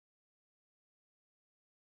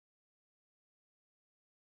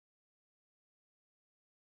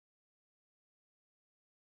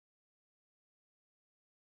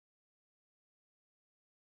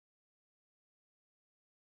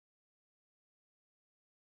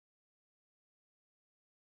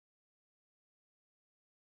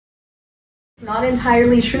Not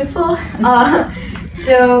entirely truthful.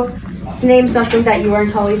 So to name something that you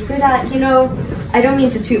weren't always good at, you know, I don't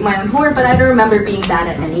mean to toot my own horn, but I don't remember being bad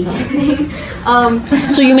at anything.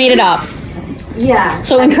 So you made it up. Yeah.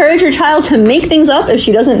 So encourage your child to make things up if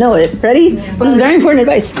she doesn't know it. Ready? Yeah, this is very important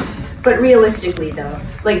advice. But realistically though,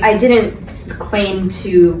 like I didn't claim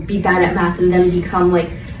to be bad at math and then become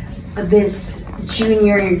like this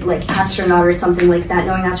junior like astronaut or something like that,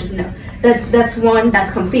 knowing astronaut. No.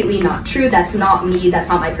 That's completely not true. That's not me. That's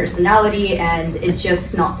not my personality, and it's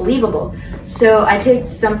just not believable. So I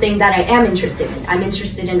picked something that I am interested in. I'm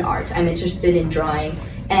interested in art. I'm interested in drawing.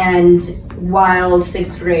 And while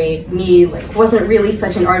 6th grade me like wasn't really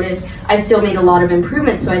such an artist, I still made a lot of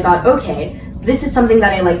improvements. So I thought, okay, so this is something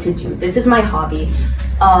that I like to do. This is my hobby.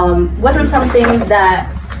 Wasn't something that,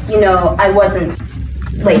 you know, I wasn't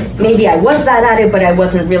like, maybe I was bad at it, but I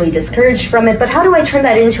wasn't really discouraged from it. But how do I turn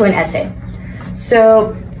that into an essay?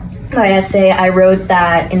 So my essay, I wrote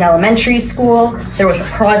that in elementary school, there was a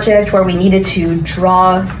project where we needed to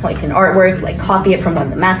draw like an artwork, like copy it from one of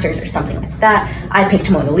the masters or something like that. I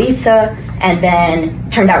picked Mona Lisa, and then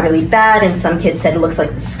it turned out really bad, and some kid said it looks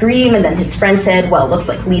like the Scream, and then his friend said, well, it looks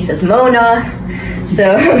like Lisa's Mona.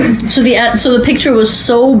 So so the picture was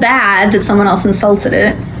so bad that someone else insulted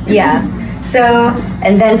it. Yeah. So,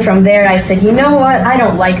 and then from there I said, you know what, I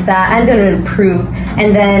don't like that, I'm gonna improve.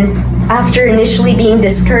 And then after initially being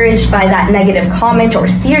discouraged by that negative comment or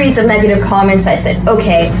series of negative comments, I said,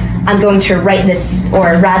 okay, I'm going to write this,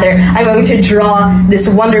 or rather, I'm going to draw this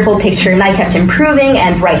wonderful picture, and I kept improving,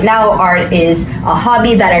 and right now art is a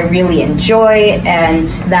hobby that I really enjoy, and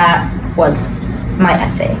that was my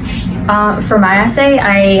essay. For my essay,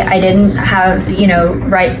 I didn't have, you know,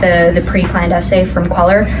 write the pre-planned essay from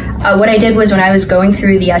Queller. What I did was when I was going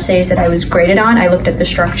through the essays that I was graded on, I looked at the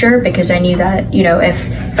structure because I knew that, you know, if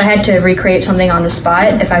I had to recreate something on the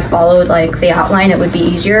spot, if I followed like the outline, it would be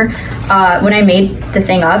easier. When I made the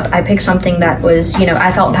thing up, I picked something that was, you know,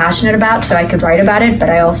 I felt passionate about, so I could write about it, but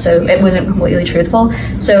I also, it wasn't completely truthful.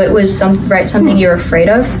 So it was write something you're afraid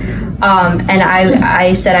of. And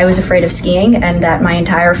I said I was afraid of skiing, and that my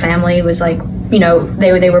entire family was like, you know,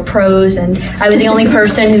 they were pros, and I was the only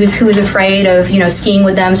person who was afraid of, you know, skiing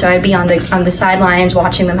with them. So I'd be on the sidelines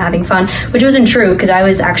watching them having fun, which wasn't true because I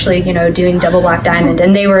was actually, you know, doing double black diamond,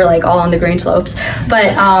 and they were like all on the green slopes.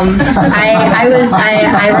 But I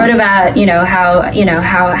wrote about, you know,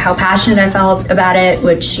 how passionate I felt about it,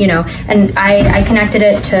 which, you know, and I connected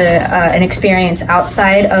it to an experience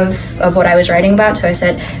outside of what I was writing about. So I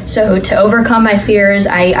said, so to overcome my fears,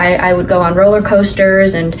 I would go on roller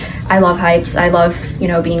coasters, and I love heights. I love, you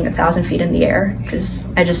know, being 1,000 feet in the air, because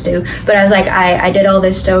I just do. But I was like, I did all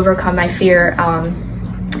this to overcome my fear,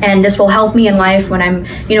 and this will help me in life when I'm,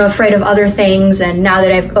 you know, afraid of other things. And now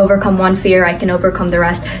that I've overcome one fear, I can overcome the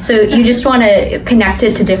rest. So you just want to connect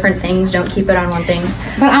it to different things. Don't keep it on one thing.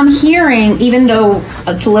 But I'm hearing, even though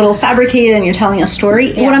it's a little fabricated and you're telling a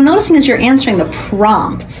story, what I'm noticing is you're answering the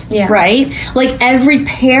prompt, right? Like every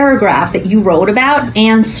paragraph that you wrote about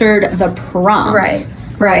answered the prompt.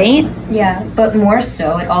 Right? Yeah, but more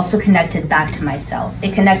so, it also connected back to myself.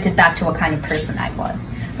 It connected back to what kind of person I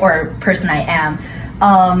was, or person I am.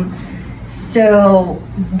 So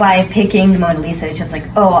by picking the Mona Lisa, it's just like,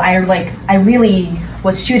 oh, I really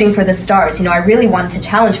was shooting for the stars. You know, I really wanted to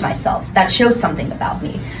challenge myself. That shows something about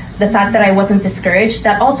me. The fact that I wasn't discouraged,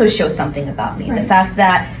 that also shows something about me. The fact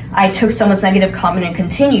that I took someone's negative comment and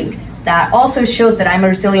continued, that also shows that I'm a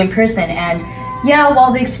resilient person. And yeah,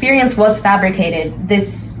 while the experience was fabricated,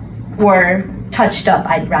 or touched up,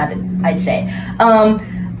 I'd say,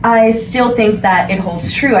 I still think that it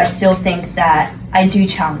holds true. I still think that I do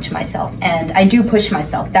challenge myself, and I do push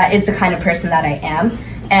myself. That is the kind of person that I am,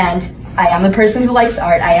 and I am a person who likes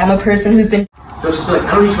art. I am a person who's been... Don't just be like,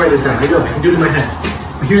 I don't need to write this down. I know, I can do it in my head.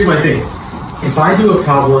 But here's my thing. If I do a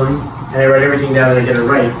problem, and I write everything down and I get it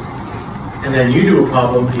right, and then you do a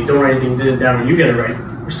problem, and you don't write anything down and you get it right,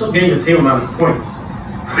 we're still getting the same amount of points,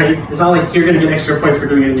 right? It's not like you're going to get extra points for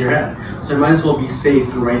doing it in your head. So I might as well be safe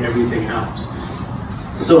and write everything out.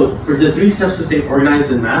 So for the 3 steps to stay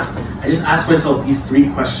organized in math, I just ask myself these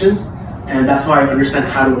 3 questions, and that's how I understand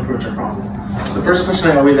how to approach a problem. The first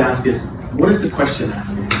question I always ask is, what is the question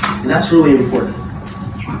asking? And that's really important.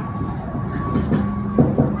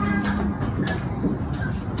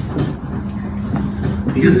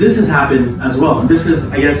 Because this has happened as well. This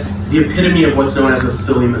is, I guess, the epitome of what's known as a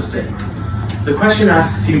silly mistake. The question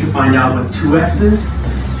asks you to find out what 2x is,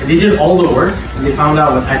 and they did all the work, and they found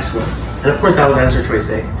out what x was. And of course, that was answer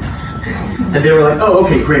choice A. And they were like, oh,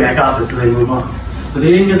 okay, great, I got this, and they move on. But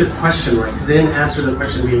they didn't get the question right, because they didn't answer the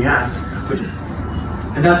question being asked.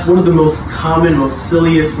 And that's one of the most common, most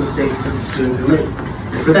silliest mistakes that the student can make.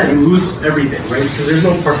 And for that, you lose everything, right? Because there's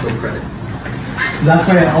no partial credit. So that's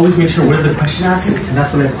why I always make sure what is the question asking, and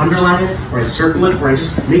that's when I underline it, or I circle it, or I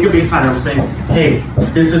just make a big sign. I'm saying, hey,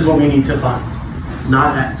 this is what we need to find,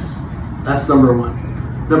 not X. That's number one.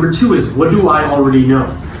 Number two is, what do I already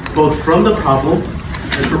know, both from the problem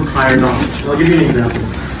and from prior knowledge? I'll give you an example.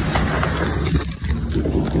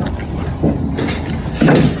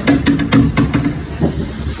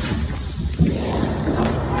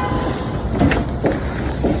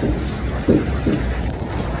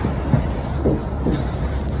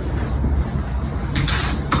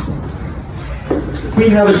 If we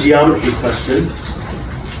have a geometry question,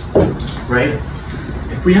 right?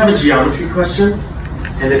 If we have a geometry question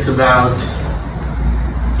and it's about,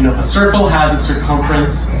 a circle has a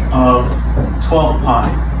circumference of 12 pi.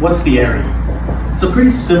 What's the area? It's a pretty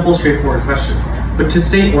simple, straightforward question. But to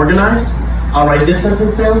stay organized, I'll write this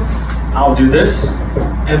sentence down, I'll do this,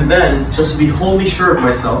 and then, just to be wholly sure of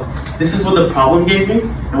myself, this is what the problem gave me,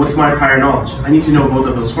 and what's my prior knowledge. I need to know both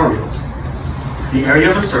of those formulas. The area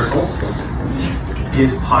of a circle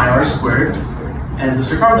is pi r squared, and the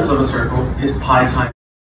circumference of a circle is pi times.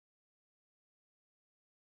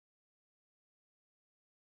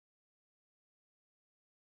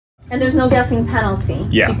 And there's no guessing penalty.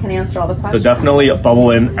 Yeah. So you can answer all the questions. So definitely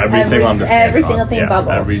bubble in everything on the every single thing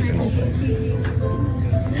bubble. Every single thing.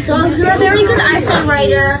 So if you're a very good essay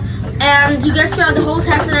writer and you get throughout the whole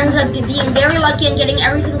test and ends up being very lucky and getting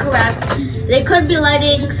everything correct, they could be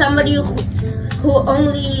letting somebody who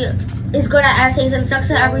only is good at essays and sucks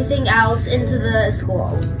at everything else into the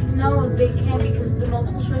school. No, they can't because the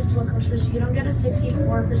multiple choice is what comes first. You don't get a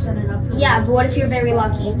 64% and up. Yeah, but what if you're very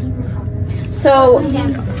lucky? So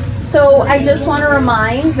I just want to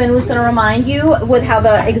remind, Vin was going to remind you with how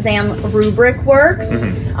the exam rubric works.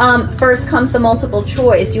 First comes the multiple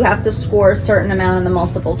choice. You have to score a certain amount in the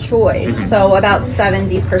multiple choice. So about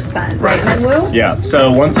 70%, right, Minwoo? Yeah,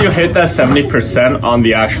 so once you hit that 70% on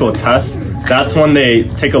the actual test, that's when they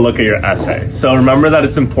take a look at your essay. So remember that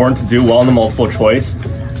it's important to do well in the multiple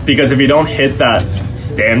choice, because if you don't hit that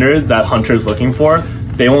standard that Hunter is looking for,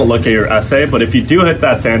 they won't look at your essay. But if you do hit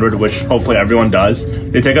that standard, which hopefully everyone does,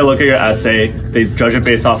 they take a look at your essay, they judge it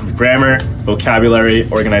based off of grammar, vocabulary,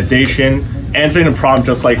 organization, answering the prompt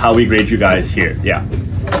just like how we grade you guys here. Yeah.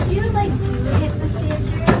 If you do hit the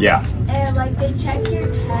standard, yeah, and they check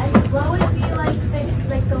your test, what would be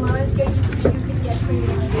the lowest grade you could get for your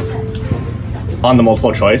test? on the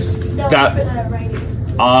multiple choice. No, that for the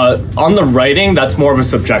writing. On the writing, that's more of a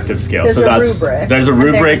subjective scale. There's so a that's rubric. there's a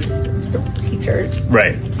rubric. Teachers.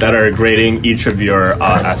 Right, that are grading each of your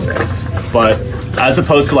essays. But as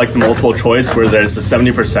opposed to the multiple choice where there's the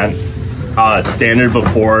 70% standard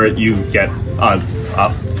before you get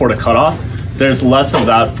for the cutoff, there's less of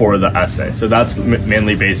that for the essay. So that's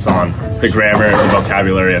mainly based on the grammar, the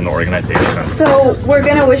vocabulary, and the organization. So we're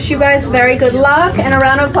going to wish you guys very good luck, and a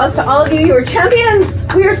round of applause to all of you. You are champions.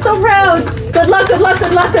 We are so proud. Good luck, good luck,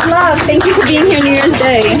 good luck, good luck. Thank you for being here New Year's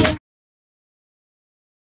Day.